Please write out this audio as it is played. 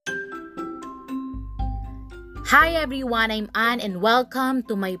Hi everyone, I'm Anne and welcome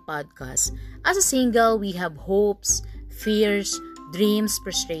to my podcast. As a single, we have hopes, fears, dreams,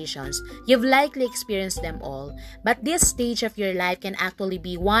 frustrations. You've likely experienced them all, but this stage of your life can actually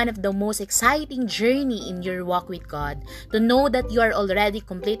be one of the most exciting journey in your walk with God, to know that you are already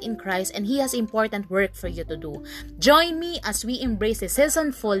complete in Christ and He has important work for you to do. Join me as we embrace the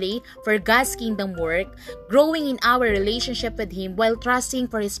season fully for God's kingdom work, growing in our relationship with Him while trusting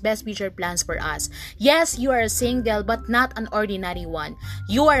for His best future plans for us. Yes, you are a single but not an ordinary one.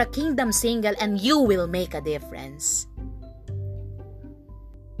 You are a kingdom single and you will make a difference.